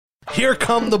Here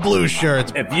come the blue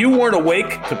shirts. If you weren't awake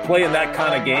to play in that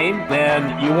kind of game,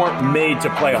 then you weren't made to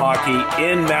play hockey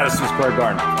in Madison Square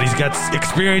Garden. He's got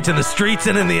experience in the streets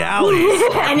and in the alleys.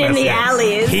 And in the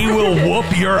alleys. He will whoop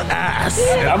your ass.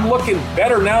 I'm looking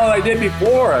better now than I did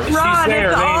before. Ron,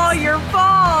 it's all your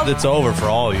fault. It's over for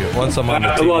all of you. Once I'm on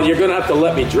the team. Well, you're going to have to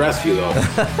let me dress you, though.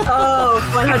 Oh,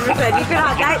 100%.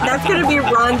 That's going to be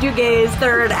Ron Duguay's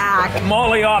third act.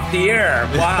 Molly off the air.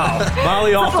 Wow.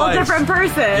 Molly off It's a whole ice. different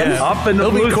person. Yeah. Up in the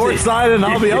He'll blue be courtside and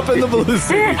I'll be up in the blue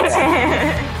seats.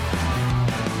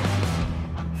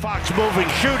 Fox moving,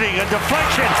 shooting, a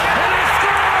deflection, and they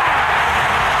score!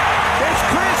 It's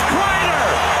Chris Kreider!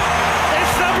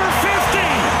 It's number 50!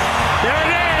 There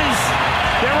it is!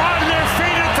 They're on their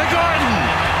feet at the Garden!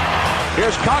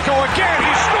 Here's Kakko again,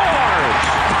 he scores!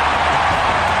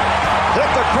 Hit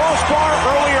the crossbar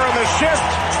earlier in the shift.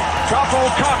 Kaapo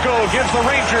Kakko gives the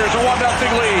Rangers a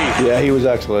 1-0 lead. Yeah, he was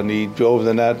excellent. He drove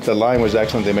the net. The line was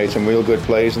excellent. They made some real good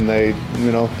plays, and they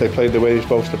played the way they're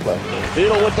supposed to play.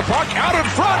 Beal with the puck out in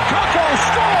front. Kakko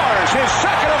scores his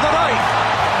second of the night.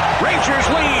 Rangers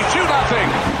lead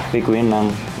 2-0. Big win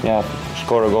and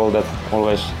score a goal that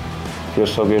always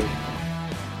feels so good.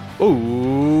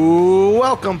 Ooh,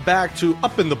 welcome back to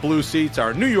Up in the Blue Seats,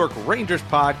 our New York Rangers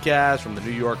podcast from the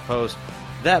New York Post.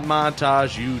 That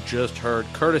montage you just heard,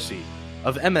 courtesy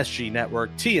of MSG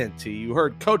Network, TNT. You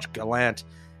heard Coach Gallant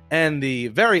and the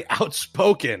very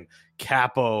outspoken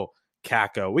Kaapo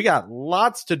Kakko. We got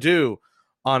lots to do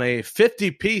on a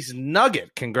 50-piece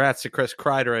nugget. Congrats to Chris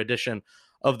Kreider edition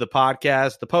of the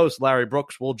podcast. The Post, Larry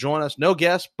Brooks, will join us. No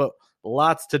guest, but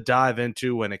lots to dive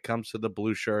into when it comes to the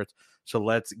blue shirts. So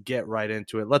let's get right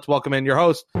into it. Let's welcome in your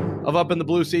host of Up in the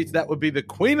Blue Seats. That would be the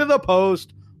Queen of the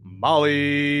Post,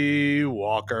 Molly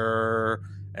Walker,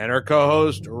 and her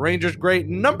co-host, Rangers great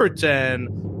number 10,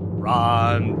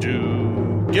 Ron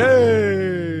Duguay.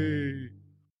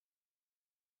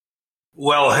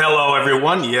 Well, hello,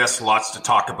 everyone. Yes, lots to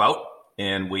talk about.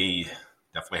 And we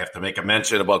definitely have to make a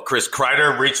mention about Chris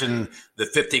Kreider reaching the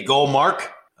 50-goal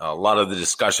mark. A lot of the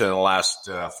discussion in the last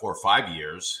 4 or 5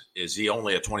 years, is he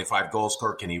only a 25-goal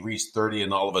scorer? Can he reach 30?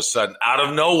 And all of a sudden, out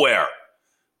of nowhere,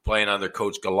 playing under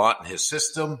Coach Gallant and his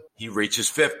system, he reaches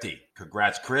 50.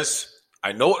 Congrats, Chris.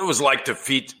 I know what it was like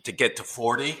to get to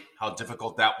 40, how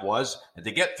difficult that was. And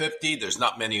to get 50, there's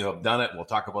not many who have done it. We'll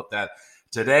talk about that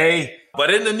today.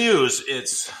 But in the news,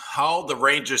 it's how the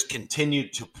Rangers continue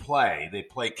to play. They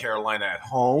play Carolina at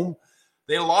home.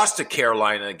 They lost to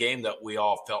Carolina in a game that we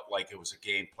all felt like it was a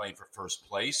game playing for first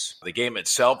place. The game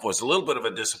itself was a little bit of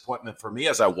a disappointment for me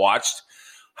as I watched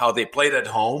how they played at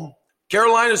home.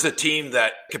 Carolina is a team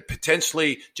that could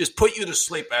potentially just put you to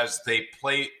sleep as they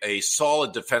play a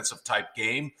solid defensive type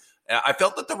game. I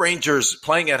felt that the Rangers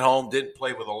playing at home didn't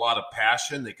play with a lot of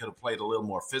passion. They could have played a little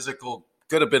more physical,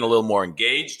 could have been a little more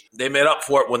engaged. They made up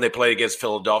for it when they played against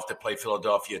Philadelphia. They played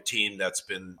Philadelphia, a team that's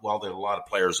been, well, there are a lot of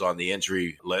players on the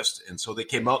injury list. And so they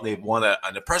came out and they won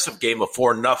an impressive game of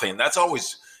 4-0. That's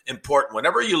always important.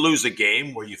 Whenever you lose a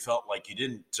game where you felt like you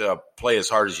didn't play as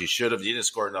hard as you should have, you didn't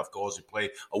score enough goals, you played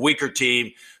a weaker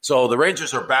team. So the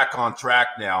Rangers are back on track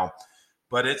now.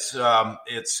 But it's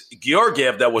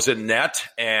Georgiev that was in net,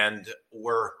 and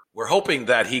we're hoping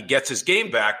that he gets his game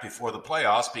back before the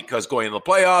playoffs, because going into the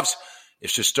playoffs,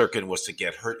 if Shesterkin was to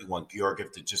get hurt, you want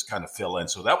Georgiev to just kind of fill in.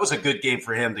 So that was a good game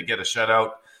for him to get a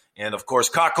shutout. And, of course,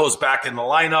 Kakko's back in the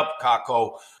lineup.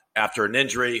 Kakko, after an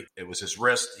injury, it was his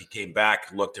wrist. He came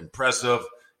back, looked impressive.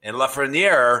 And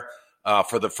Lafreniere,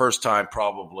 for the first time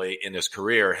probably in his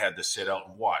career, had to sit out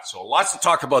and watch. So lots to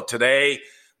talk about today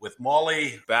with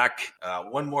Molly back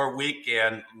one more week.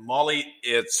 And, Molly,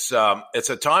 it's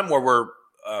a time where we're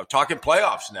talking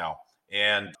playoffs now.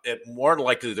 And more than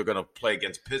likely they're going to play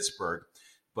against Pittsburgh.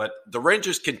 But the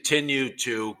Rangers continue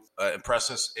to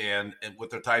impress us and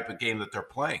with the type of game that they're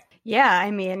playing. Yeah, I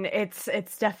mean, it's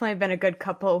definitely been a good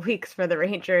couple of weeks for the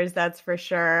Rangers, that's for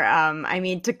sure. I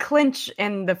mean, to clinch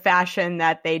in the fashion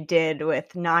that they did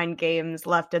with 9 games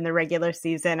left in the regular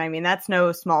season, I mean, that's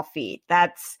no small feat.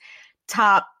 That's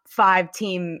top 5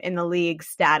 team in the league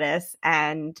status.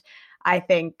 And I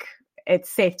think it's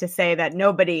safe to say that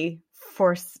nobody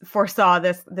foresaw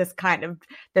this kind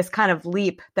of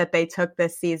leap that they took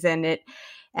this season.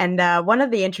 And one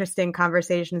of the interesting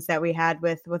conversations that we had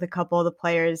with a couple of the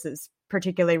players, is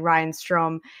particularly Ryan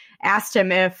Strome, asked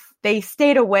him if they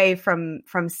stayed away from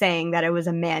saying that it was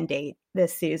a mandate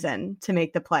this season to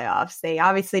make the playoffs. They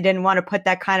obviously didn't want to put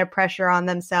that kind of pressure on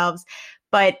themselves,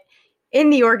 but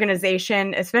in the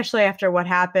organization, especially after what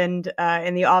happened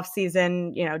in the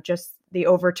offseason, just the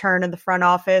overturn of the front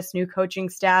office, new coaching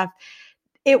staff,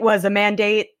 it was a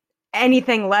mandate.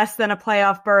 anything less than a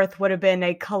playoff berth would have been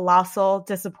a colossal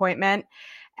disappointment.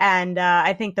 And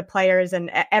I think the players and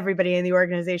everybody in the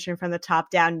organization from the top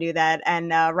down knew that.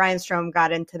 And Ryan Strome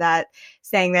got into that,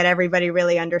 saying that everybody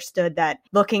really understood that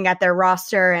looking at their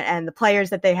roster and the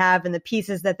players that they have and the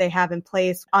pieces that they have in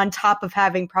place, on top of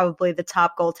having probably the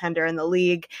top goaltender in the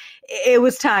league, it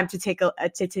was time to take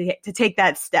to take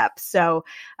that step. So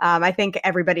I think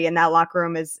everybody in that locker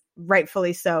room is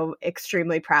rightfully so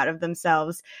extremely proud of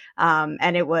themselves.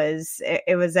 And it was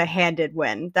a handed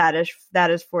win. That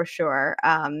is for sure.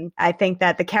 I think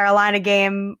that the Carolina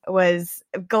game was,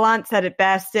 Gallant said it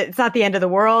best. It's not the end of the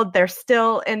world. They're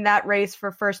still in that race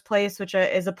for first place, which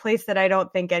is a place that I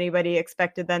don't think anybody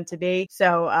expected them to be.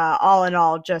 So all in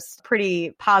all, just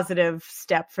pretty positive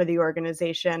step for the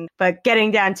organization. But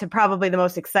getting down to probably the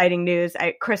most exciting news,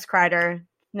 Chris Kreider,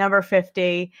 number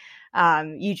 50.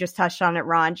 You just touched on it,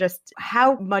 Ron. Just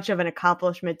how much of an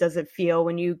accomplishment does it feel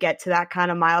when you get to that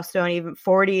kind of milestone? Even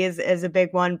 40 is a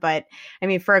big one. But I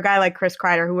mean, for a guy like Chris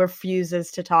Kreider, who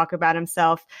refuses to talk about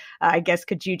himself, I guess,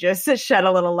 could you just shed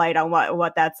a little light on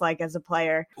what that's like as a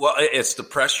player? Well, it's the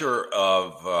pressure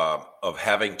of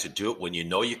having to do it when you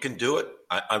know you can do it.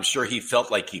 I'm sure he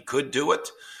felt like he could do it.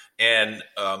 And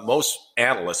most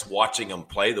analysts watching him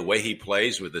play, the way he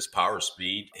plays with his power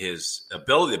speed, his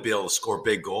ability to be able to score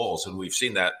big goals, and we've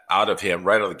seen that out of him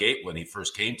right out of the gate when he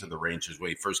first came to the Rangers, when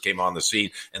he first came on the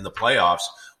scene in the playoffs,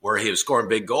 where he was scoring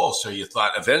big goals. So you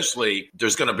thought eventually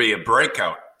there's going to be a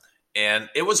breakout. And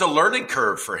it was a learning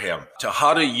curve for him to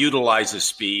how to utilize his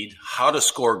speed, how to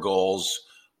score goals,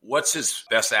 what's his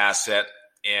best asset.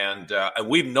 And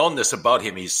we've known this about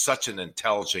him. He's such an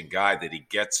intelligent guy that he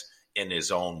gets in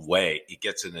his own way. He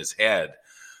gets in his head.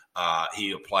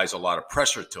 He applies a lot of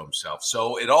pressure to himself.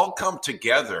 So it all come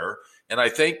together. And I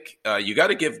think you got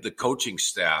to give the coaching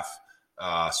staff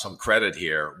some credit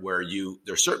here, where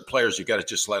there's certain players you got to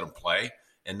just let them play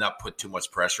and not put too much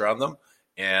pressure on them.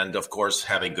 And of course,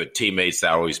 having good teammates,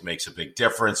 that always makes a big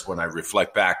difference. When I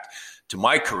reflect back to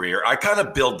my career, I kind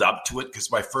of build up to it, because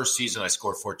my first season I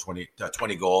scored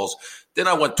 20 goals. Then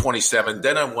I went 27.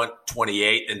 Then I went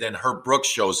 28. And then Herb Brooks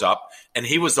shows up, and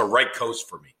he was the right coach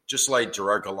for me. Just like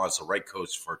Gerard Gallant's the right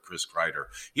coach for Chris Kreider.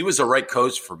 He was the right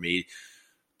coach for me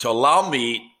to allow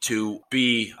me to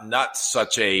be not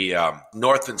such a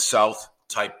north and south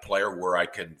type player, where I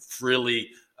can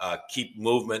freely keep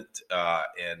movement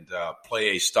and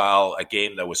play a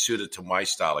game that was suited to my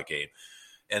style of game.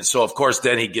 And so, of course,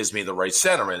 then he gives me the right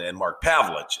centerman and Mark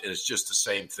Pavelich. And it's just the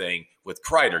same thing with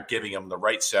Kreider, giving him the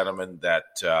right centerman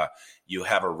that you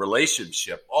have a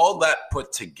relationship. All that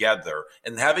put together,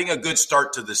 and having a good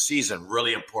start to the season,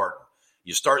 really important.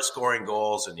 You start scoring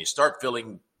goals and you start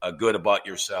feeling good about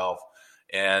yourself.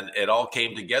 And it all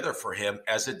came together for him,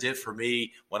 as it did for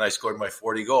me when I scored my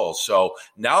 40 goals. So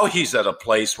now he's at a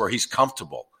place where he's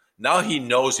comfortable. Now he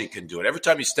knows he can do it. Every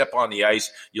time you step on the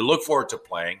ice, you look forward to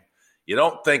playing. You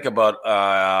don't think about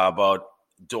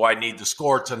do I need to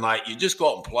score tonight? You just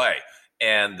go out and play.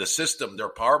 And the system, their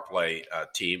power play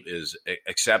team is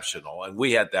exceptional. And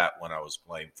we had that when I was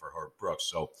playing for Herb Brooks.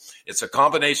 So it's a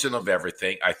combination of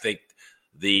everything. I think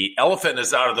the elephant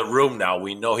is out of the room now.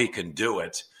 We know he can do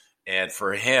it. And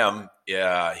for him,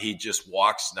 he just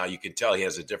walks. Now you can tell he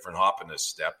has a different hop in his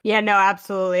step. Yeah, no,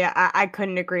 absolutely. I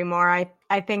couldn't agree more.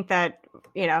 I think that,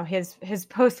 his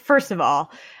post, first of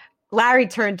all, Larry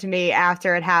turned to me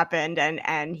after it happened,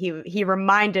 and he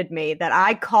reminded me that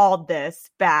I called this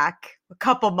back a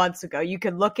couple months ago. You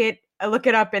could look it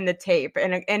up in the tape.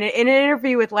 And in an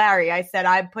interview with Larry, I said,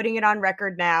 I'm putting it on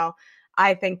record now.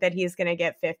 I think that he's going to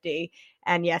get 50.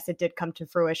 And yes, it did come to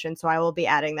fruition. So I will be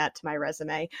adding that to my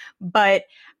resume. But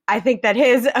I think that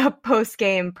his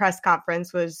post-game press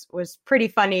conference was pretty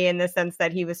funny, in the sense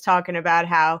that he was talking about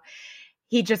how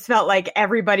he just felt like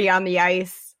everybody on the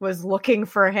ice was looking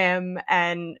for him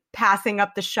and passing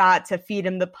up the shot to feed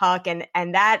him the puck.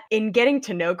 And that, in getting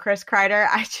to know Chris Kreider,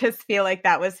 I just feel like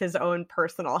that was his own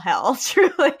personal hell,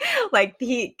 truly.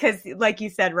 Because like you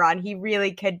said, Ron, he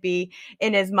really could be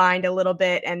in his mind a little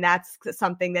bit. And that's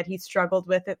something that he struggled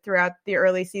with it throughout the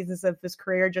early seasons of his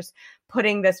career, just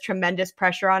putting this tremendous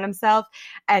pressure on himself.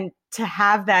 And to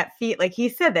have that like he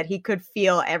said, that he could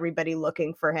feel everybody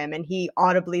looking for him. And he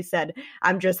audibly said,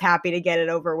 I'm just happy to get it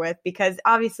over with, because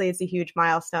obviously it's a huge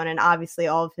milestone. And obviously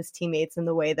all of his teammates, and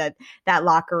the way that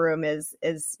locker room is,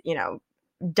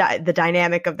 the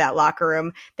dynamic of that locker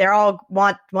room, they're all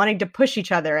wanting to push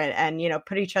each other and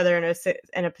put each other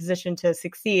in a position to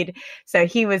succeed. So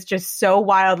he was just so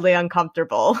wildly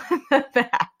uncomfortable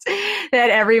that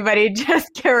everybody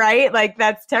just, right? Like,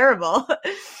 that's terrible.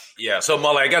 Yeah. So,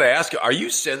 Molly, I got to ask you, are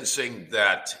you sensing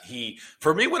that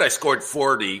for me, when I scored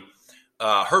 40,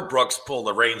 Herb Brooks pulled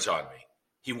the reins on me.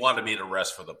 He wanted me to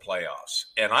rest for the playoffs.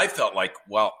 And I felt like,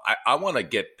 well, I want to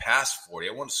get past 40.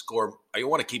 I want to score. I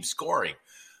want to keep scoring.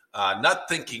 Not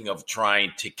thinking of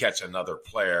trying to catch another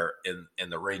player in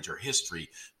the Ranger history.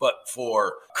 But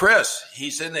for Chris,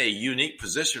 he's in a unique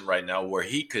position right now where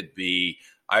he could be,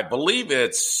 I believe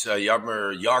it's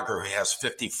Jaromir Jagr who has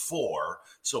 54.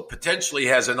 So potentially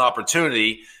has an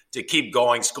opportunity to keep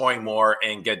going, scoring more,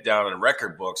 and get down in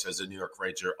record books as a New York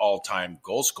Ranger all-time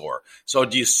goal scorer. So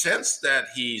do you sense that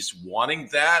he's wanting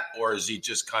that, or is he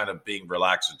just kind of being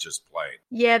relaxed and just playing?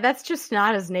 Yeah, that's just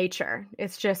not his nature.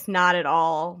 It's just not at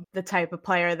all the type of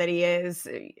player that he is.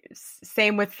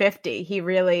 Same with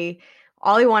 50.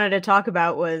 All he wanted to talk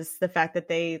about was the fact that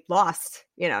they lost,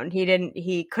 and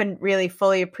he couldn't really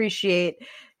fully appreciate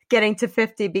getting to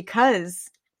 50 because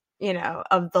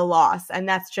of the loss. And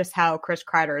that's just how Chris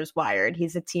Kreider is wired.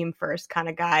 He's a team first kind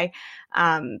of guy.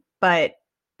 But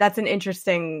that's an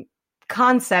interesting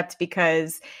concept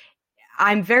because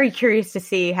I'm very curious to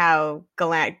see how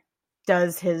Gallant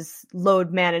does his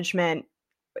load management,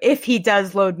 if he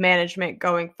does load management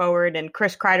going forward. And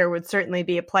Chris Kreider would certainly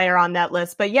be a player on that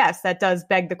list. But yes, that does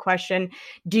beg the question,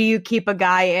 do you keep a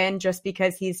guy in just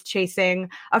because he's chasing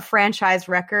a franchise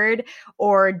record?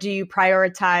 Or do you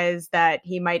prioritize that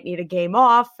he might need a game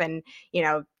off? And,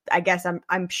 I guess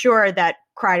I'm sure that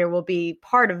Kreider will be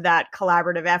part of that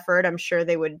collaborative effort. I'm sure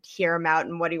they would hear him out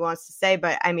and what he wants to say.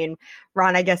 But I mean,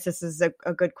 Ron, I guess this is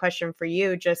a good question for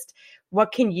you. Just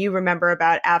what can you remember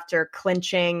about after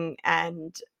clinching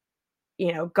and,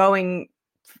 going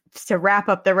to wrap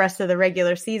up the rest of the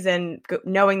regular season,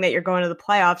 knowing that you're going to the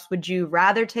playoffs? Would you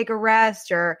rather take a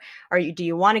rest or do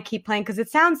you want to keep playing? Because it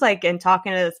sounds like in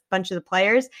talking to a bunch of the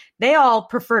players, they all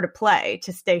prefer to play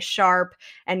to stay sharp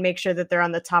and make sure that they're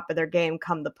on the top of their game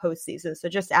come the postseason. So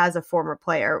just as a former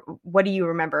player, what do you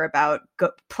remember about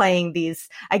playing these,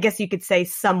 I guess you could say,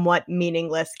 somewhat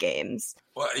meaningless games?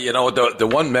 Well, the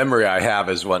one memory I have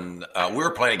is when we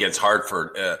were playing against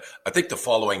Hartford. I think the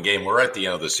following game, we're at the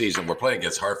end of the season, we're playing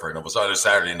against Hartford, and it was on a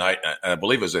Saturday night, and I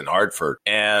believe it was in Hartford.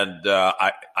 And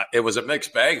it was a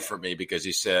mixed bag for me because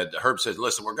Herb said,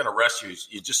 listen, we're going to rest you.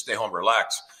 You just stay home,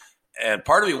 relax. And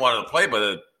part of me wanted to play,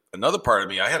 but another part of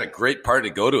me, I had a great party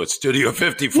to go to at Studio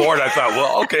 54, and I thought,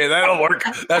 well, okay, that'll work.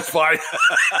 That's fine.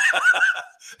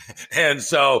 And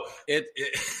so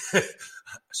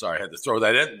sorry, I had to throw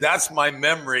that in. That's my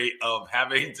memory of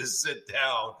having to sit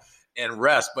down and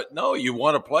rest. But no, you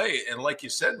want to play. And like you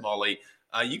said, Molly,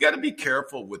 you got to be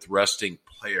careful with resting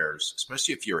players,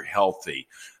 especially if you're healthy,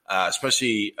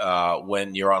 especially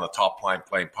when you're on a top line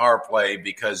playing power play,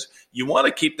 because you want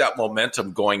to keep that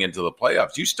momentum going into the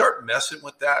playoffs. You start messing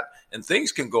with that, and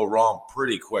things can go wrong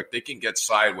pretty quick. They can get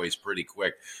sideways pretty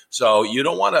quick. So you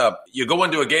don't want to – you go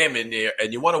into a game and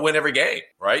you want to win every game,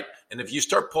 right? And if you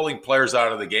start pulling players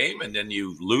out of the game and then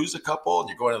you lose a couple and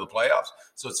you're going to the playoffs,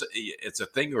 so it's a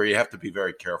thing where you have to be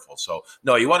very careful. So,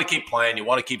 no, you want to keep playing. You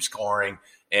want to keep scoring.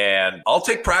 And I'll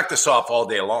take practice off all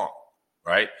day long,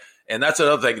 right? And that's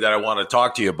another thing that I want to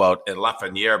talk to you about in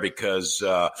Lafreniere because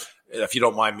if you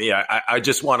don't mind me, I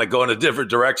just want to go in a different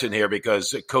direction here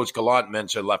because Coach Gallant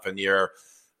mentioned Lafreniere.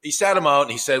 He sat him out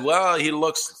and he said, well, he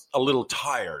looks a little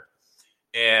tired.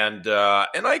 And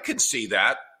I can see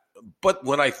that. But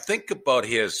when I think about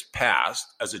his past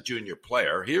as a junior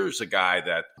player, here's a guy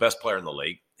that best player in the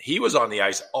league. He was on the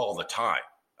ice all the time.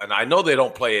 And I know they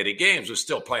don't play 80 games. They're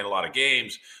still playing a lot of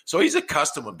games. So he's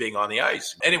accustomed to being on the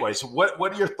ice. Anyway, so what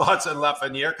are your thoughts on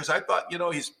Lafreniere? Because I thought,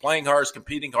 he's playing hard, he's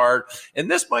competing hard. And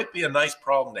this might be a nice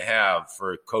problem to have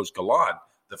for Coach Gallant.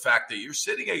 The fact that you're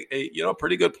sitting a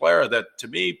pretty good player that to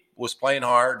me was playing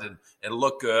hard and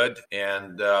looked good.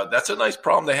 And that's a nice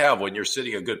problem to have when you're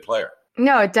sitting a good player.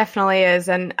 No, it definitely is.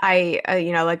 And I,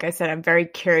 like I said, I'm very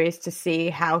curious to see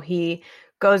how he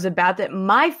goes about that.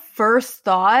 My first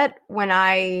thought when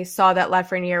I saw that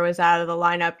Lafreniere was out of the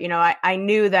lineup, I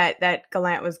knew that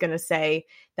Gallant was going to say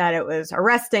that it was a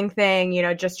resting thing,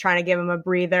 just trying to give him a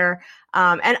breather.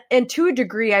 And to a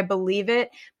degree, I believe it.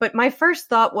 But my first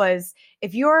thought was,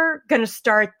 if you're going to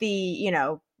start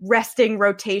the, resting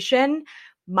rotation,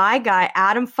 my guy,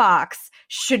 Adam Fox,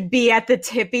 should be at the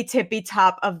tippy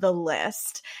top of the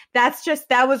list. That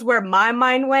was where my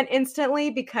mind went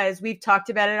instantly because we've talked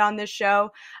about it on this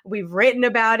show. We've written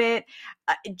about it.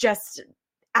 Just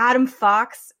Adam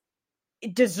Fox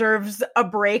deserves a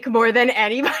break more than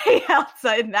anybody else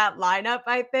in that lineup,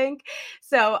 I think.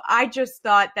 So I just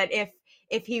thought that if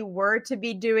if he were to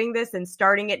be doing this and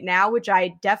starting it now, which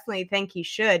I definitely think he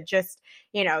should, just,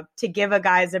 to give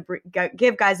guys a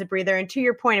breather. And to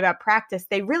your point about practice,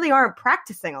 they really aren't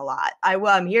practicing a lot.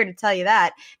 I'm here to tell you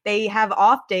that. They have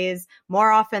off days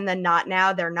more often than not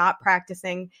now. They're not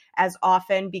practicing as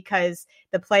often because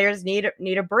the players need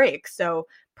a break. So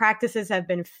practices have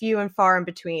been few and far in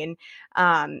between.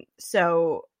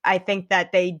 So I think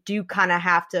that they do kind of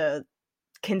have to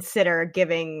consider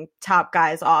giving top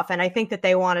guys off. And I think that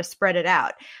they want to spread it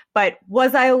out. But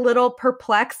was I a little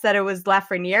perplexed that it was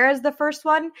Lafreniere as the first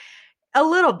one? A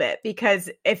little bit,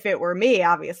 because if it were me,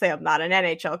 obviously I'm not an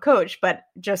NHL coach, but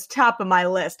just top of my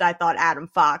list, I thought Adam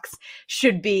Fox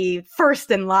should be first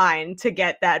in line to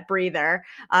get that breather,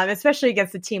 especially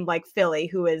against a team like Philly,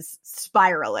 who is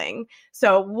spiraling.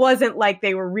 So it wasn't like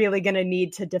they were really going to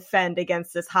need to defend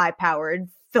against this high-powered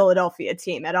Philadelphia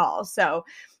team at all. So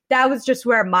that was just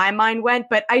where my mind went.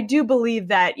 But I do believe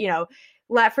that,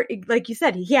 like you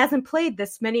said, he hasn't played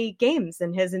this many games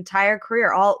in his entire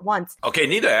career all at once. Okay,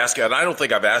 need to ask you, and I don't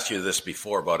think I've asked you this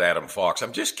before about Adam Fox.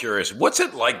 I'm just curious, what's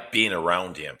it like being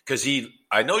around him? Because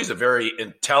I know he's a very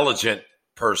intelligent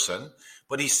person,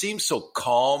 but he seems so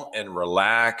calm and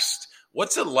relaxed.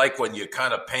 What's it like when you're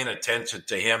kind of paying attention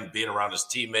to him, being around his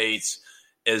teammates?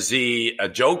 Is he a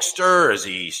jokester? Is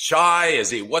he shy?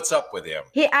 What's up with him?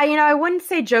 I wouldn't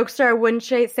say jokester. I wouldn't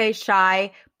say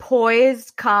shy.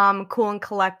 Poised, calm, cool, and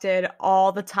collected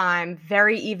all the time.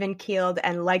 Very even keeled.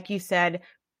 And like you said,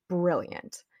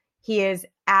 brilliant. He is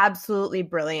absolutely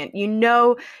brilliant. You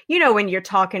know, when you're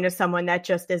talking to someone that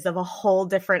just is of a whole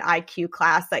different IQ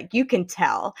class, like you can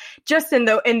tell just in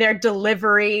their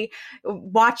delivery,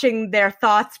 watching their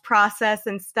thoughts process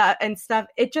and stuff,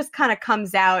 it just kind of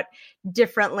comes out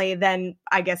differently than,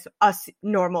 I guess, us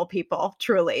normal people.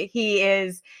 Truly. He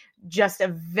is just a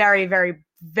very, very,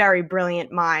 very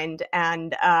brilliant mind.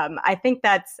 And I think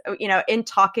that's, in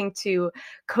talking to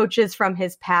coaches from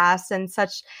his past and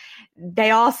such,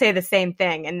 they all say the same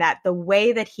thing, and that the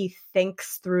way that he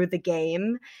thinks through the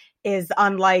game is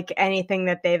unlike anything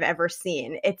that they've ever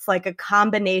seen. It's like a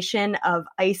combination of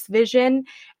ice vision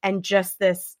and just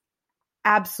this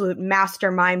absolute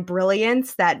mastermind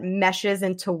brilliance that meshes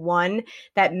into one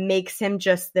that makes him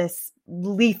just this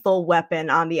lethal weapon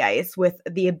on the ice, with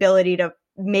the ability to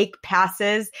make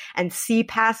passes and see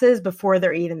passes before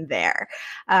they're even there.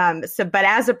 But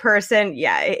as a person,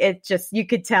 it just, you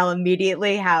could tell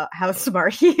immediately how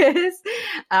smart he is.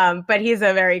 But he's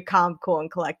a very calm, cool,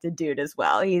 and collected dude as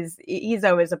well. He's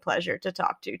always a pleasure to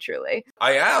talk to, truly.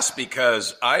 I asked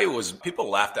because people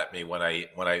laughed at me when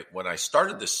I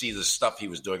started to see the stuff he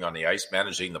was doing on the ice,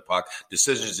 managing the puck,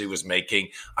 decisions he was making.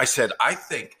 I said, I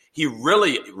think he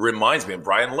really reminds me of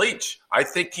Brian Leetch. I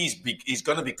think he's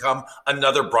going to become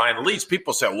another Brian Leetch.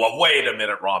 People say, well, wait a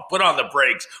minute, Ron, put on the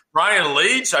brakes. Brian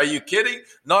Leetch, are you kidding?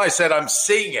 No, I said, I'm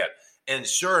seeing it. And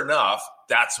sure enough,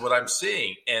 that's what I'm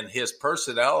seeing. And his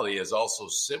personality is also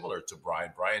similar to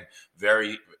Brian. Brian,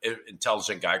 very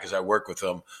intelligent guy, because I work with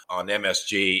him on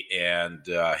MSG, and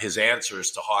his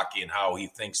answers to hockey and how he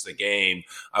thinks the game,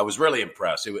 I was really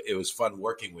impressed. It was fun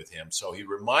working with him. So he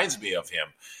reminds me of him.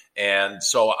 And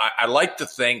so I like to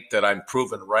think that I'm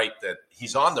proven right, that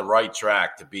he's on the right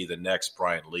track to be the next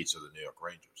Brian Leetch of the New York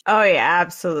Rangers. Oh, yeah,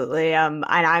 absolutely. And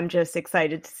I'm just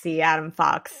excited to see Adam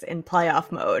Fox in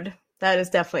playoff mode. That is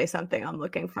definitely something I'm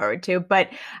looking forward to. But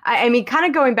I mean, kind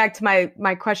of going back to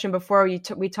my question before,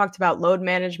 we talked about load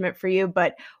management for you,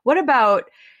 but what about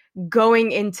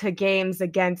going into games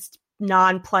against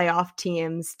non-playoff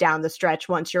teams down the stretch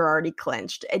once you're already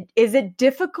clinched? Is it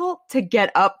difficult to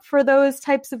get up for those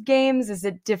types of games? Is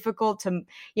it difficult to,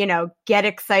 get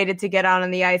excited to get on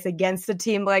the ice against a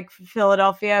team like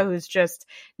Philadelphia, who's just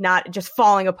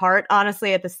falling apart,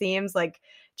 honestly, at the seams? Like,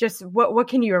 just what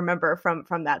can you remember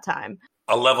from that time?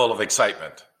 A level of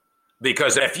excitement.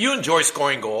 Because if you enjoy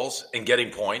scoring goals and getting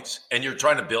points, and you're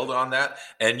trying to build on that,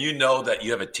 and you know that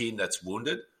you have a team that's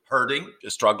wounded, hurting,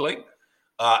 struggling,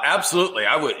 absolutely,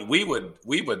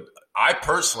 I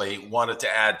personally wanted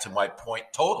to add to my point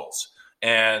totals.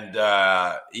 And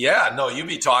you'd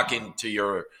be talking to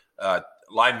your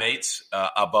line mates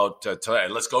about today.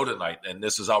 Let's go tonight, and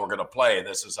this is how we're going to play, and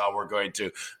this is how we're going to.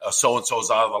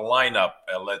 So-and-so's out of the lineup.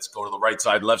 Let's go to the right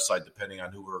side, left side, depending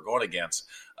on who we're going against.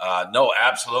 No,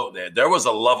 absolutely. There was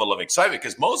a level of excitement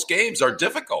because most games are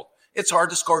difficult. It's hard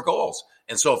to score goals,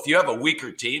 and so if you have a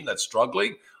weaker team that's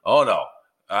struggling, oh no.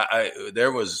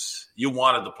 You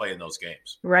wanted to play in those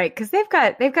games. Right, because they've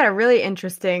got a really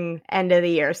interesting end of the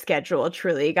year schedule,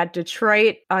 truly. You got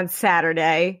Detroit on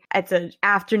Saturday. It's an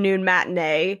afternoon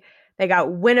matinee. They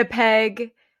got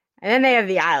Winnipeg And then they have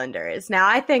the Islanders. Now,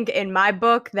 I think in my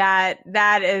book that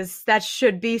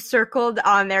should be circled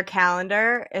on their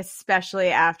calendar, especially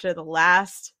after the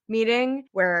last meeting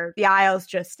where the Isles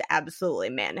just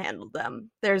absolutely manhandled them.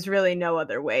 There's really no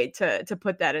other way to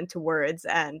put that into words.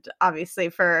 And obviously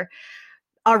for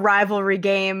a rivalry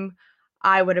game,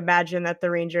 I would imagine that the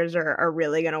Rangers are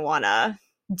really going to want to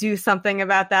do something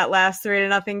about that last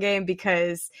 3-0 game,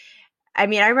 because I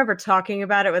mean, I remember talking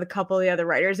about it with a couple of the other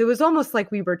writers. It was almost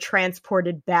like we were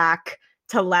transported back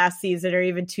to last season or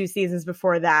even 2 seasons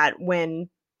before that when,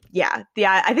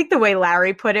 I think the way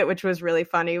Larry put it, which was really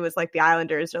funny, was like the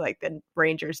Islanders are like the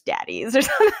Rangers' daddies or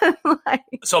something like.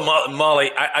 So,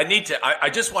 Molly, I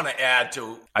just want to add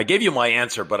to, I gave you my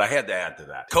answer, but I had to add to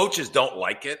that. Coaches don't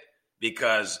like it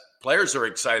because players are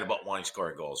excited about wanting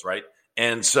scoring goals, right?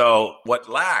 And so what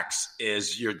lacks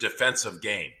is your defensive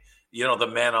game. You know, the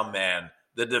man-on-man,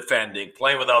 the defending,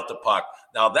 playing without the puck.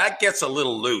 Now, that gets a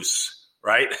little loose,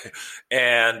 right?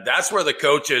 And that's where the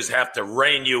coaches have to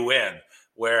rein you in,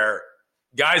 where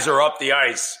guys are up the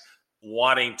ice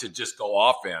wanting to just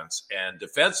go offense. And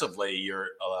defensively, you're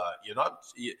not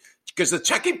 – because the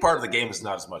checking part of the game is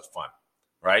not as much fun,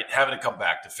 right? Having to come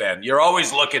back, defend. You're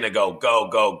always looking to go.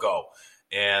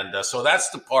 And so that's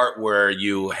the part where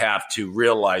you have to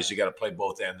realize you got to play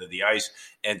both ends of the ice.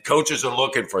 And coaches are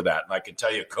looking for that. And I can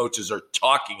tell you, coaches are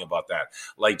talking about that.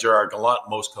 Like Gerard Gallant,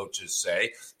 most coaches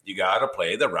say, you got to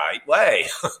play the right way,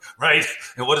 right?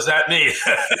 And what does that mean?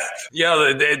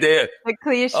 The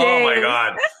cliche. Oh, my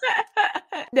God.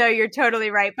 No, you're totally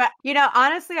right. But,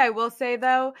 honestly, I will say,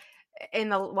 though,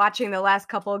 watching the last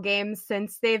couple of games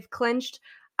since they've clinched,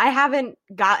 I haven't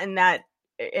gotten that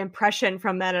impression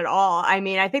from that at all. I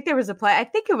mean, I think there was a play, I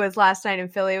think it was last night in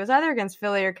Philly. It was either against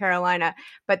Philly or Carolina,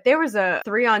 but there was a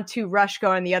 3-on-2 rush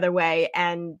going the other way,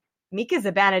 and Mika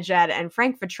Zibanejad and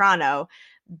Frank Vetrano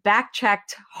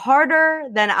back-checked harder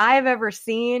than I've ever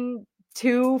seen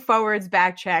two forwards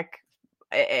back-check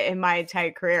in my entire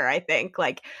career, I think.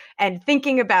 And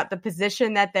thinking about the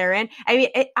position that they're in, I mean,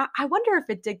 I wonder if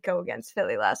it did go against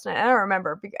Philly last night. I don't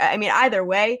remember. I mean, either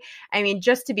way,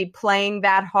 just to be playing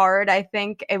that hard, I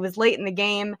think it was late in the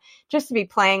game, just to be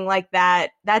playing like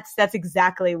that, that's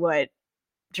exactly what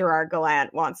Gerard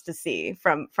Gallant wants to see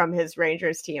from his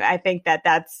Rangers team. I think that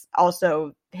that's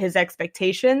also his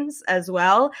expectations as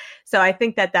well. So I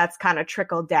think that that's kind of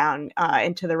trickled down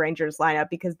into the Rangers lineup,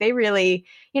 because they really,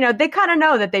 they kind of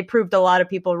know that they proved a lot of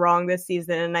people wrong this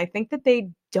season. And I think that they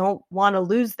don't want to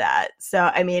lose that. So,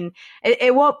 I mean,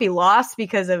 it won't be lost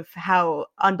because of how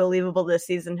unbelievable this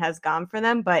season has gone for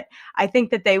them. But I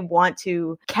think that they want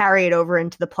to carry it over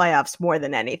into the playoffs more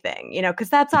than anything, because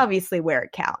that's obviously where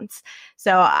it counts.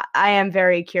 So I am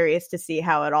very curious to see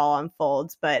how it all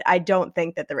unfolds. But I don't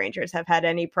think that the Rangers have had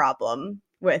any problem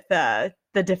with the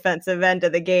defensive end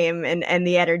of the game and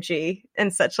the energy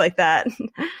and such like that.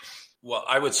 Well,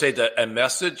 I would say that a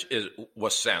message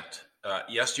was sent.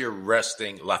 Yes, you're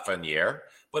resting Lafreniere,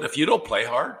 but if you don't play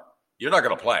hard, you're not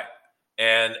going to play.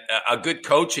 And a good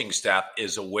coaching staff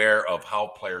is aware of how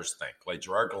players think. Like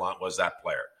Gerard Gallant was that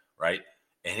player, right?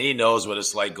 And he knows what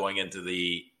it's like going into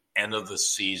the end of the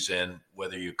season,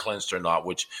 whether you clinched or not,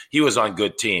 which he was on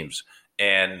good teams,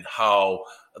 and how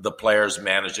the players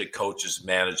manage it, coaches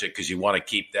manage it, because you want to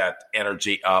keep that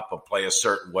energy up and play a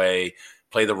certain way,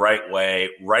 play the right way,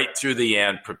 right through the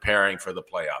end, preparing for the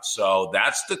playoffs. So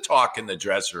that's the talk in the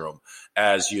dressing room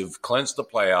as you've clinched the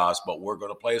playoffs, but we're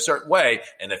going to play a certain way.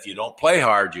 And if you don't play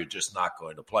hard, you're just not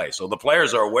going to play. So the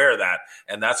players are aware of that.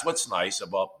 And that's what's nice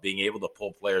about being able to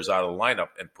pull players out of the lineup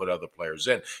and put other players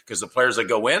in. Because the players that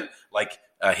go in, like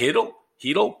Hedl,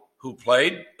 who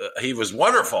played, he was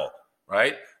wonderful,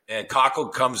 right? And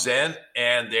Kakko comes in,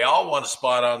 and they all want a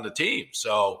spot on the team.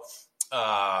 So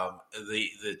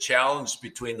the challenge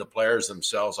between the players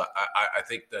themselves, I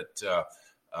think that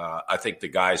I think the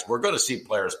guys, we're going to see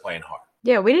players playing hard.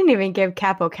 Yeah, we didn't even give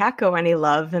Kaapo Kakko any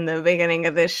love in the beginning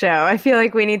of this show. I feel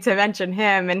like we need to mention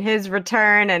him and his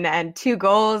return and 2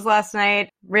 goals last night.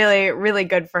 Really, really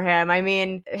good for him. I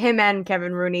mean, him and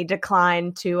Kevin Rooney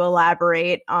declined to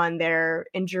elaborate on their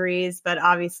injuries, but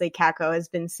obviously Kakko has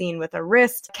been seen with a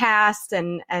wrist cast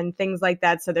and things like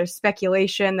that. So there's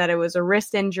speculation that it was a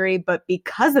wrist injury, but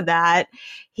because of that,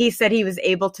 he said he was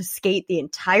able to skate the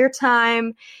entire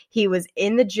time. He was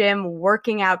in the gym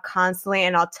working out constantly.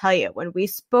 And I'll tell you, when we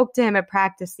spoke to him at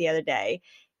practice the other day,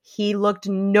 he looked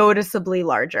noticeably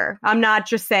larger. I'm not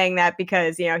just saying that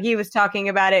because, he was talking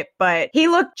about it, but he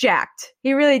looked jacked.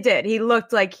 He really did. He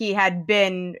looked like he had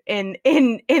been in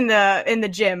the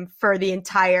gym for the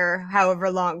entire, however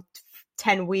long,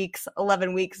 10 weeks,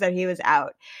 11 weeks that he was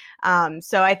out.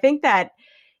 So I think that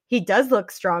he does look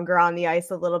stronger on the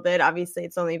ice a little bit. Obviously,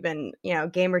 it's only been, a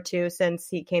game or two since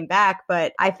he came back,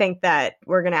 but I think that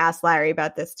we're going to ask Larry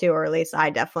about this too, or at least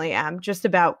I definitely am, just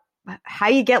about how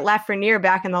you get Lafreniere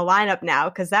back in the lineup now,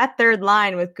 because that third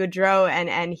line with Gaudreau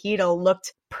and Hedl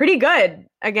looked pretty good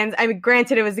against,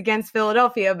 granted it was against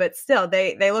Philadelphia, but still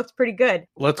they looked pretty good.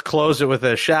 Let's close it with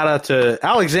a shout out to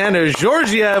Alexander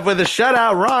Georgiev with a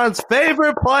shutout, Ron's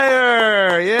favorite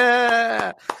player.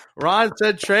 Yeah. Ron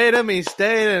said trade him, he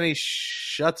stayed, and he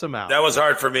shuts him out. That was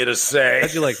hard for me to say.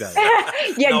 How'd you like that?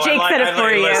 Jake said it for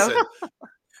you. Listen.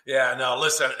 Yeah, no,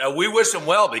 listen, we wish him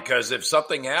well, because if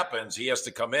something happens, he has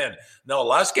to come in. No,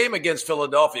 last game against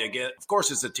Philadelphia, again, of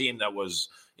course, it's a team that was,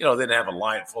 they didn't have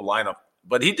a full lineup.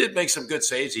 But he did make some good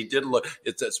saves. He did look –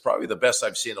 it's probably the best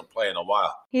I've seen him play in a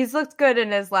while. He's looked good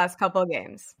in his last couple of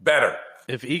games. Better.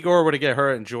 If Igor were to get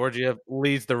hurt and Georgiev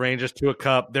leads the Rangers to a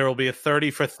cup, there will be a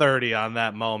 30 for 30 on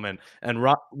that moment. And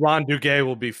Ron Duguay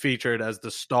will be featured as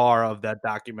the star of that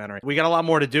documentary. We got a lot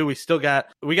more to do. We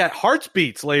got Hearts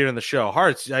beats later in the show.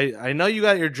 Hearts, I know you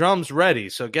got your drums ready,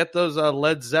 so get those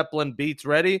Led Zeppelin beats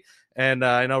ready. And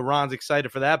I know Ron's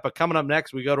excited for that. But coming up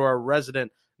next, we go to our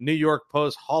resident New York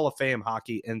Post Hall of Fame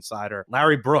hockey insider,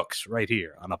 Larry Brooks, right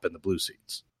here on Up in the Blue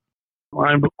Seats.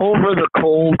 I'm over the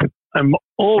cold. I'm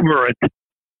over it.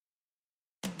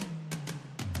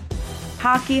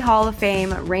 Hockey Hall of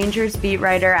Fame Rangers beat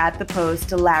writer at the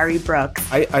Post, Larry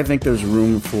Brooks. I think there's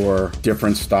room for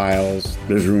different styles.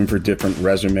 There's room for different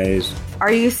resumes.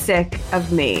 Are you sick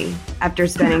of me after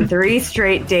spending 3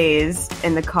 straight days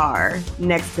in the car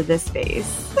next to this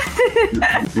face?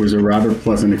 It was a rather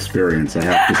pleasant experience, I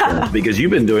have to say. Because you've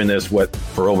been doing this,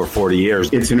 for over 40 years.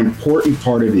 It's an important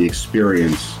part of the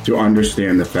experience to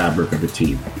understand the fabric of a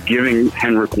team. Giving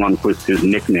Henrik Lundqvist his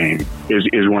nickname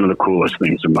is one of the coolest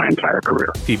things in my entire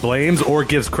career. He blames or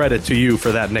gives credit to you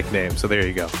for that nickname, so there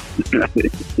you go.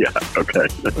 Yeah, okay.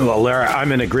 Well, Larry,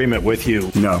 I'm in agreement with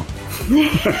you. No. Okay.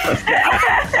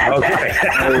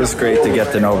 It was great to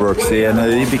get to know Brooksy, and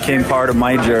he became part of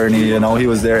my journey. He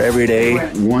was there every day.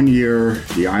 One year,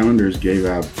 the Islanders gave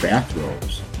out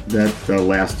bathrobes that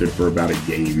lasted for about a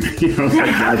game.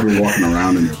 Guys were walking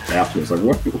around in their bathrobes like,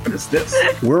 what is this?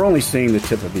 We're only seeing the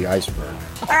tip of the iceberg.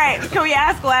 All right, can we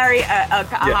ask Larry a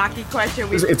hockey question?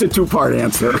 It's a 2-part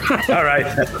answer. All right.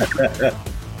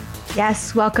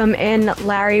 Yes, welcome in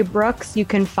Larry Brooks. You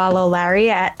can follow Larry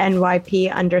at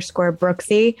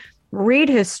NYP_Brooksy. Read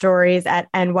his stories at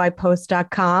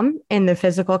nypost.com in the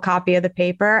physical copy of the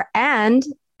paper and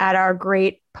at our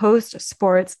great Post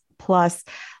Sports Plus.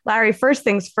 Larry, first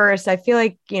things first, I feel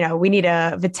like, we need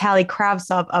a Vitaly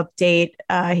Kravtsov update.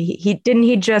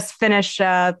 He just finished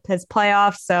his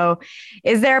playoffs. So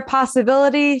is there a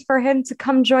possibility for him to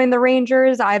come join the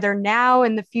Rangers either now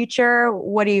in the future?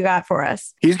 What do you got for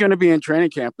us? He's going to be in training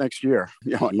camp next year,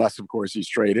 unless, of course, he's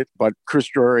traded. But Chris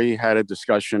Drury had a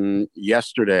discussion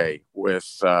yesterday with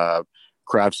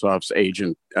Kravtsov's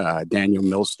agent, Daniel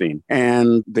Milstein.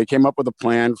 And they came up with a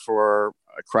plan for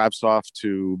Kravtsov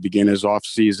to begin his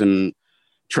off-season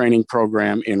training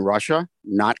program in Russia,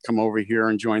 not come over here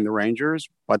and join the Rangers,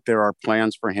 but there are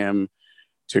plans for him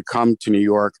to come to New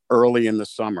York early in the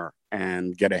summer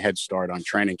and get a head start on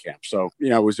training camp. So,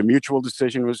 it was a mutual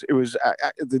decision. It was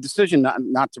the decision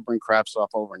not to bring Kravtsov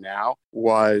over now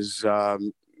was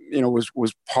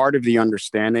part of the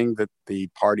understanding that the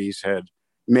parties had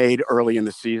made early in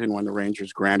the season when the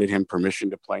Rangers granted him permission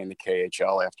to play in the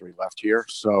KHL after he left here.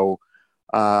 So,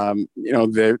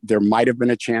 there might have been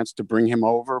a chance to bring him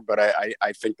over, but I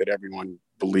think that everyone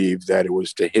believed that it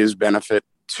was to his benefit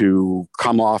to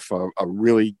come off a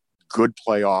really good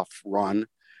playoff run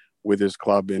with his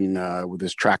club with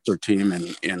his tractor team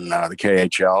in the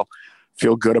KHL,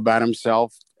 feel good about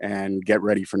himself and get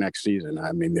ready for next season.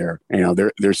 I mean, there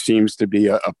seems to be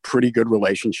a pretty good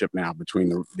relationship now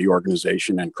between the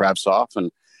organization and Kravtsov, and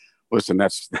listen,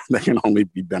 that can only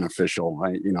be beneficial.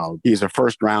 He's a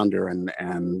first rounder,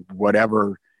 and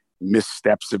whatever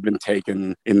missteps have been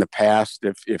taken in the past,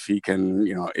 if he can,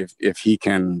 if he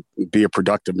can be a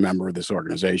productive member of this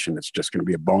organization, it's just going to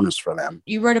be a bonus for them.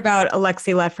 You wrote about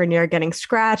Alexi Lafreniere getting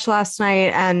scratched last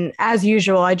night, and as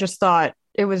usual, I just thought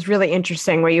it was really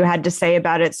interesting what you had to say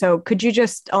about it. So could you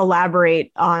just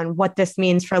elaborate on what this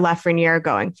means for Lafreniere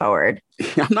going forward?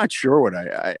 I'm not sure what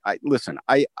I listen.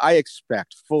 I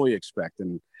fully expect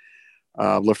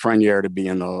Lafreniere to be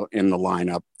in the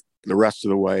lineup the rest of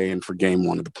the way and for game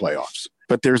 1 of the playoffs.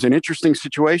 But there's an interesting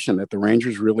situation that the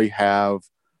Rangers really have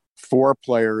 4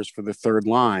 players for the third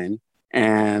line.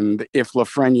 And if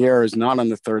Lafreniere is not on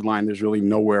the third line, there's really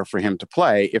nowhere for him to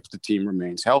play if the team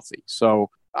remains healthy. So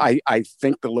I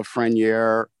think the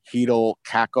Lafreniere, Chytil,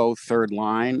 Kakko third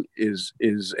line is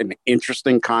an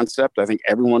interesting concept. I think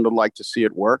everyone would like to see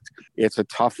it work. It's a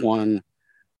tough one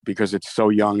because it's so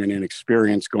young and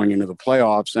inexperienced going into the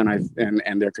playoffs,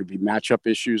 and there could be matchup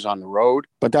issues on the road.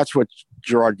 But that's what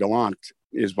Gerard Gallant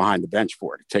is behind the bench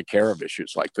for, to take care of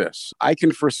issues like this. I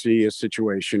can foresee a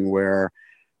situation where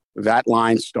that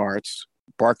line starts,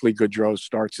 Barclay Goodrow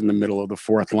starts in the middle of the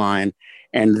fourth line,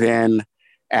 and then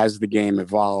as the game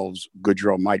evolves,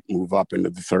 Goodrow might move up into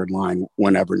the third line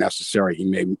whenever necessary. He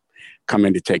may come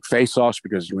in to take faceoffs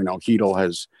because,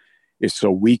 Chytil is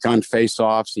so weak on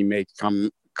faceoffs. He may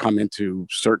come into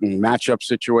certain matchup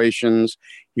situations.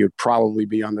 He would probably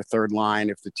be on the third line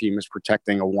if the team is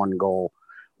protecting a 1-goal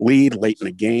lead late in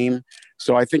the game.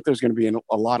 So I think there's going to be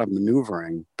a lot of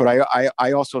maneuvering. But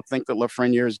I also think that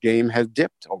Lafreniere's game has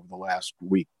dipped over the last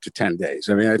week to 10 days.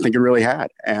 I mean, I think it really had.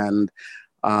 And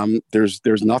there's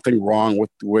nothing wrong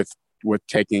with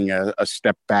taking a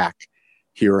step back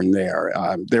here and there.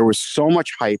 There was so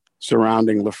much hype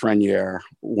surrounding Lafreniere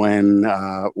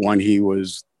when he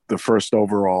was the first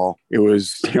overall. It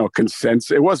was,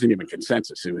 consensus. It wasn't even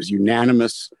consensus. It was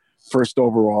unanimous first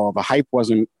overall. The hype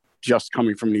wasn't just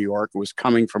coming from New York. It was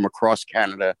coming from across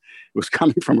Canada. It was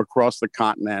coming from across the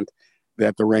continent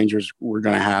that the Rangers were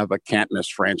going to have a can't-miss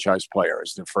franchise player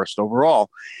as their first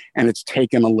overall. And it's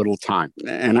taken a little time.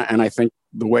 And I think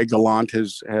the way Gallant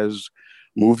has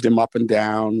moved him up and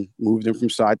down, moved him from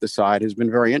side to side has been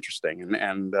very interesting.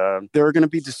 And there are going to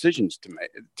be decisions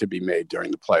to be made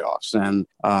during the playoffs. And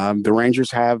the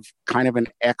Rangers have kind of an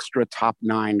extra top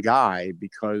 9 guy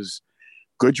because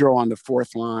Goodrow on the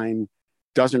fourth line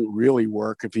doesn't really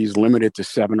work if he's limited to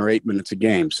 7 or 8 minutes a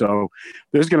game. So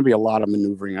there's going to be a lot of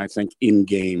maneuvering, I think, in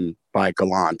game by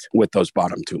Gallant with those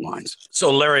bottom 2 lines.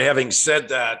 So, Larry, having said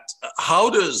that, how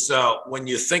does, when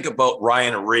you think about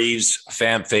Ryan Reeves,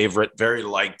 fan favorite, very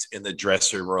liked in the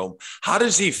dressing room, how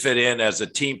does he fit in as the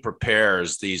team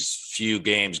prepares these few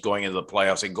games going into the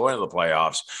playoffs and going to the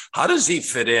playoffs? How does he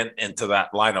fit into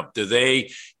that lineup? Do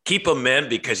they keep him in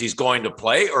because he's going to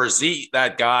play, or is he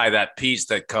that guy, that piece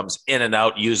that comes in and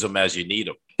out, use him as you need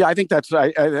him? Yeah, I think that's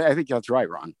right,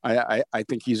 Ron. I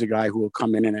think he's a guy who will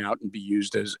come in and out and be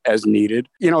used as needed.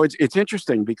 It's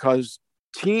interesting because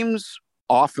teams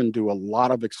often do a lot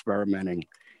of experimenting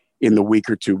in the week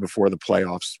or two before the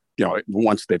playoffs,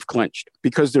 once they've clinched,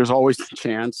 because there's always the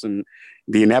chance and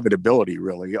the inevitability,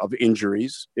 really, of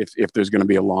injuries if there's going to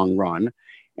be a long run.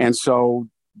 And so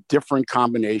different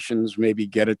combinations maybe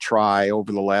get a try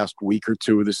over the last week or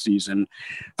two of the season.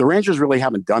 The Rangers really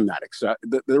haven't done that.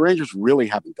 The Rangers really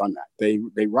haven't done that.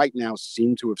 They right now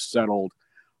seem to have settled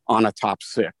on a top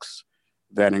 6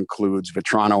 that includes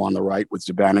Vetrano on the right with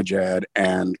Zibanejad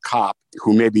and Kopp,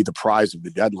 who may be the prize of the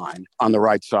deadline, on the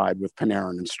right side with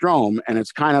Panarin and Strome. And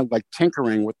it's kind of like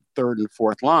tinkering with the third and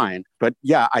fourth line. But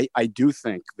yeah, I do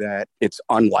think that it's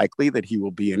unlikely that he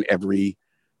will be an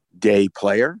everyday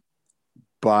player.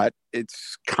 But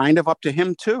it's kind of up to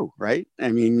him too, right?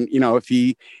 I mean, if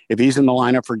he's in the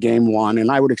lineup for game 1,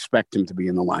 and I would expect him to be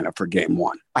in the lineup for game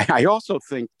 1. I also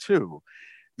think too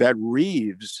that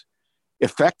Reeves'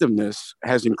 effectiveness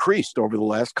has increased over the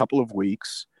last couple of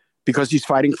weeks because he's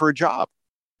fighting for a job,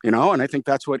 and I think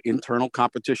that's what internal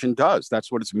competition does.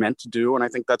 That's what it's meant to do, and I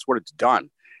think that's what it's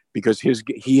done because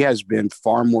he has been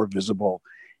far more visible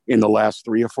in the last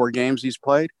 3 or 4 games he's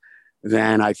played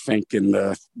than I think in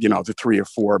the 3 or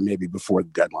 4 maybe before the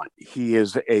deadline. He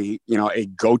is a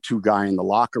go-to guy in the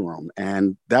locker room,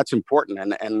 and that's important.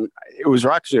 And it was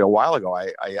actually a while ago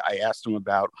I asked him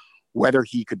about whether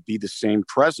he could be the same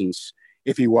presence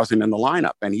if he wasn't in the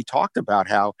lineup. And he talked about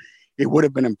how it would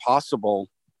have been impossible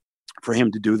for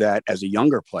him to do that as a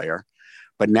younger player,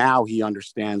 but now he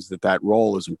understands that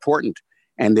role is important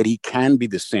and that he can be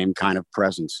the same kind of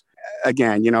presence.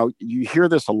 Again, you hear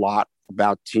this a lot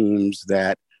about teams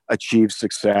that achieve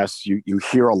success. You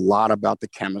hear a lot about the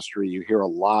chemistry. You hear a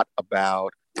lot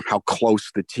about how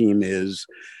close the team is,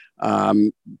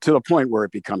 to the point where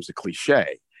it becomes a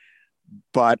cliche.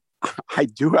 But I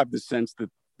do have the sense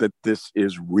that this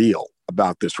is real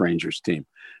about this Rangers team,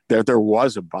 that there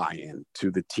was a buy-in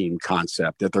to the team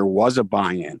concept, that there was a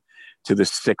buy-in to the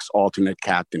 6 alternate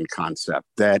captain concept,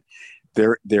 that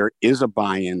there is a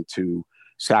buy-in to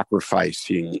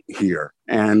sacrificing here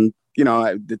and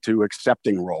to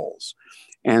accepting roles.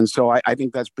 And so I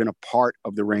think that's been a part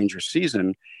of the Rangers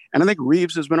season. And I think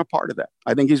Reeves has been a part of that.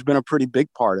 I think he's been a pretty big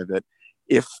part of it.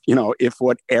 If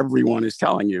what everyone is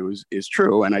telling you is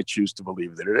true, and I choose to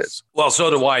believe that it is. Well, so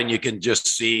do I. And you can just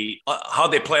see how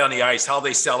they play on the ice, how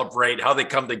they celebrate, how they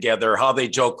come together, how they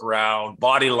joke around,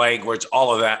 body language,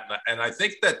 all of that. And I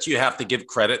think that you have to give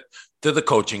credit to the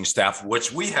coaching staff,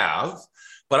 which we have.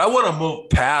 But I want to move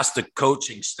past the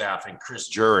coaching staff and Chris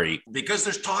Drury, because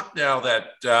there's talk now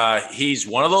that he's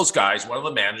one of those guys, one of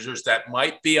the managers that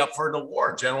might be up for an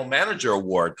award, general manager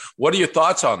award. What are your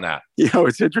thoughts on that?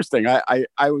 It's interesting. I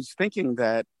was thinking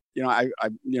that,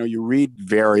 you read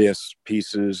various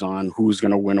pieces on who's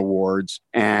going to win awards,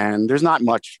 and there's not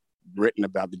much written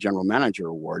about the general manager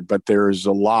award, but there's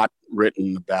a lot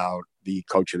written about the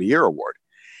coach of the year award.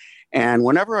 And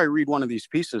whenever I read one of these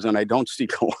pieces and I don't see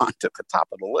Gallant at the top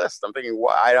of the list, I'm thinking,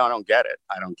 well, I don't get it.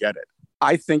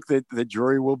 I think that the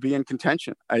Drury will be in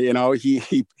contention.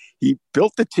 He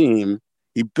built the team.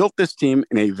 He built this team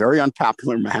in a very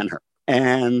unpopular manner.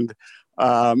 And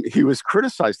he was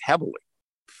criticized heavily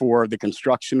for the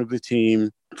construction of the team,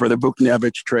 for the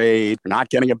Buchnevich trade, not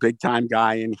getting a big-time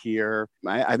guy in here.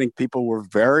 I think people were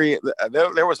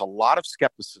there was a lot of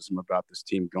skepticism about this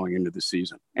team going into the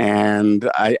season. And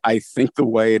I think the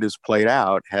way it has played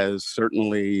out has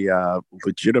certainly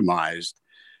legitimized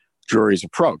Drury's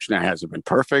approach. Now, has it been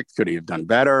perfect? Could he have done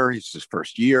better? It's his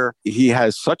first year. He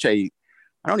has such I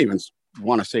don't even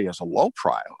want to say he has a low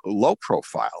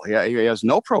profile. He has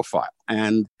no profile,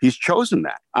 and he's chosen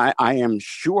that. I am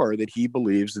sure that he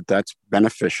believes that that's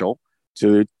beneficial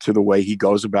to the way he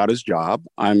goes about his job.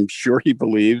 I'm sure he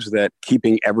believes that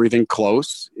keeping everything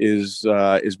close is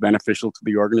beneficial to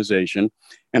the organization,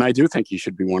 and I do think he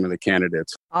should be one of the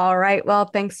candidates. All right. Well,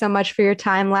 thanks so much for your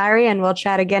time, Larry, and we'll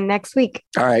chat again next week.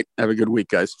 All right. Have a good week,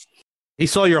 guys. He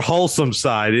saw your wholesome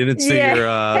side. He didn't see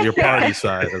your party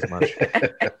side as much.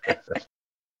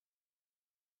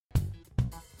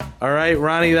 All right,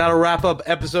 Ronnie, that'll wrap up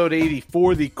episode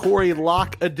 84, the Corey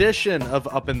Locke edition of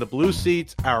Up in the Blue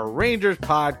Seats, our Rangers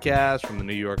podcast from the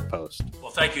New York Post. Well,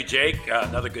 thank you, Jake.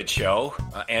 Another good show.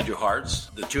 Andrew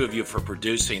Hartz, the two of you for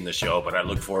producing the show, but I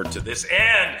look forward to this.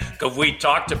 And because we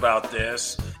talked about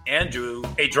this, Andrew,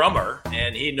 a drummer,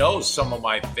 and he knows some of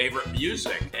my favorite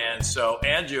music. And so,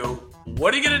 Andrew,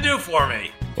 what are you going to do for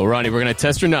me? Well, Ronnie, we're going to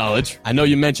test your knowledge. I know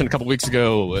you mentioned a couple weeks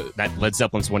ago that Led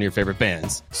Zeppelin's one of your favorite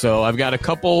bands. So I've got a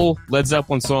couple Led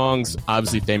Zeppelin songs,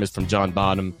 obviously famous from John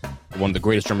Bonham, one of the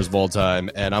greatest drummers of all time.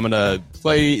 And I'm going to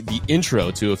play the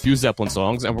intro to a few Zeppelin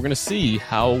songs, and we're going to see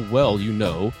how well you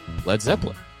know Led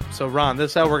Zeppelin. So, Ron,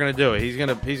 this is how we're going to do it. He's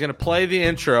gonna play the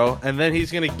intro, and then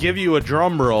he's going to give you a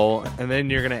drum roll, and then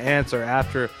you're going to answer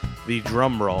after the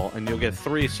drum roll, and you'll get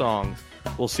 3 songs.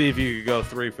 We'll see if you can go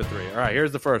 3 for 3. All right,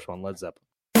 here's the first one, Led Zeppelin.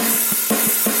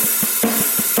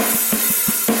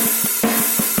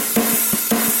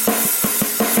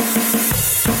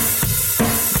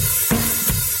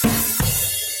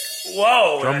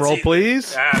 Whoa! Drum roll,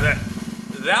 please.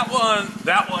 That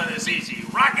one is easy.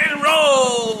 Rock and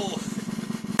roll.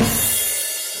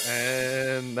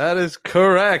 And that is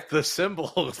correct. The symbol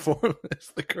form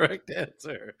is the correct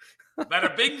answer.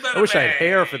 Bada bing, bada I wish bang. I had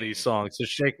hair for these songs to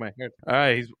shake my hair. All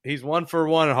right, he's 1 for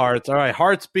 1, Hearts. All right,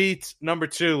 Hearts beats number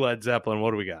 2, Led Zeppelin.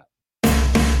 What do we got?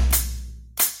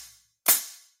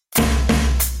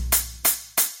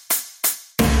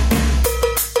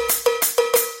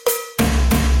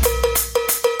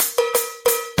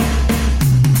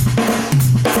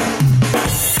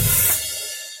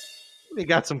 We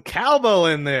got some cowbell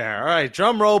in there. All right,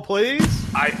 drum roll, please.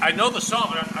 I know the song,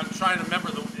 but I'm trying to remember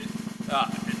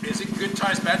is it Good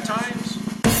Times, Bad Times?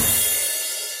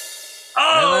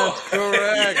 Oh, and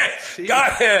that's correct. Yeah.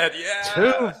 Got it.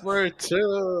 Yeah. 2 for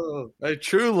 2. A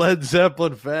true Led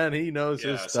Zeppelin fan. He knows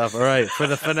his stuff. All right, for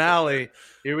the finale,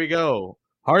 here we go.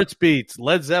 Hearts beats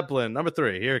Led Zeppelin, number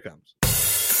 3. Here it comes.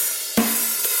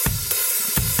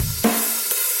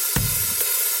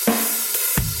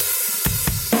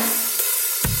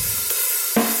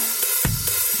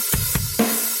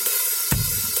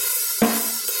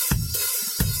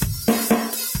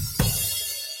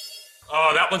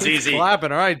 Oh, that one's easy.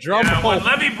 Clapping. All right, drum roll. When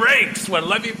Levy breaks.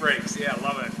 Yeah,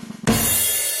 love it.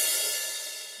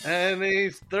 And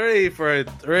he's 3 for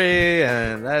 3,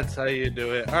 and that's how you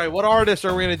do it. All right, what artists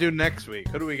are we going to do next week?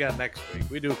 Who do we got next week?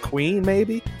 We do Queen,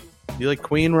 maybe? You like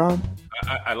Queen, Ron?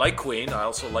 I like Queen. I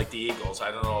also like the Eagles. I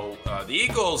don't know. The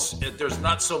Eagles, there's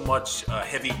not so much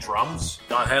heavy drums.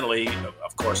 Don Henley,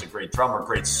 of course, a great drummer,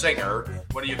 great singer.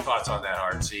 What are your thoughts on that,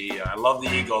 Artsy? I love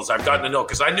the Eagles. I've gotten to know,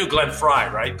 because I knew Glenn Frey,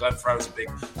 right? Glenn Frey was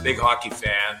a big hockey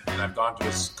fan, and I've gone to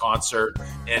his concert.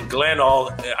 And Glenn,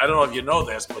 I don't know if you know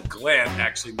this, but Glenn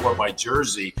actually wore my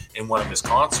jersey in one of his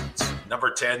concerts.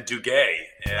 Number 10, Duguay.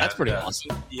 And, that's pretty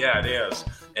awesome. Yeah, it is.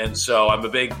 And so I'm a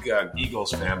big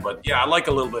Eagles fan. But yeah, I like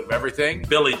a little bit of everything.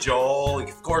 Billy Joel,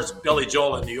 of course, Billy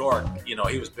Joel in New York,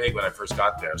 he was big when I first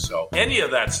got there. So any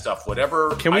of that stuff,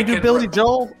 whatever. Can we do Billy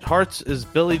Joel? Hearts, is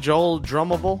Billy Joel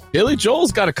drummable? Billy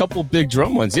Joel's got a couple big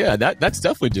drum ones. Yeah, that's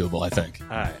definitely doable, I think.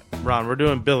 All right, Ron, we're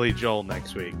doing Billy Joel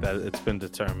next week. It's been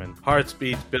determined. Hearts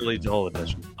beats Billy Joel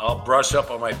edition. I'll brush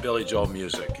up on my Billy Joel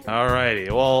music. All righty.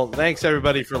 Well, thanks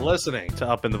everybody for listening to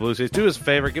Up in the Blue Seats. Do us a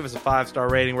favor, give us a 5-star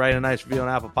rating, write a nice review on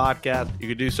Apple Podcasts. You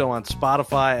could do so on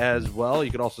Spotify as well.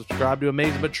 You could also subscribe to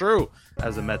Amazing But True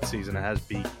as the Mets season has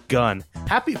begun.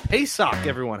 Happy Pesach,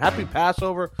 everyone. Happy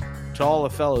Passover to all the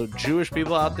fellow Jewish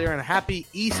people out there, and happy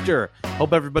Easter.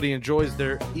 Hope everybody enjoys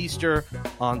their Easter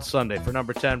on Sunday. For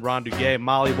number 10, Ron Duguay,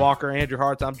 Molly Walker, Andrew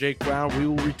Hartz, I'm Jake Brown. We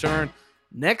will return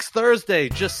next Thursday.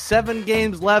 Just 7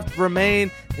 games left remain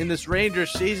in this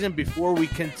Rangers season before we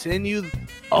continue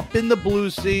up in the blue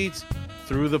seats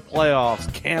through the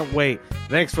playoffs. Can't wait.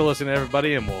 Thanks for listening,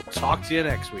 everybody, and we'll talk to you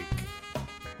next week.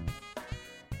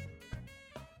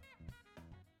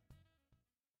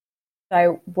 I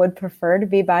would prefer to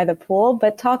be by the pool,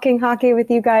 but talking hockey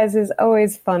with you guys is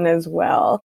always fun as well.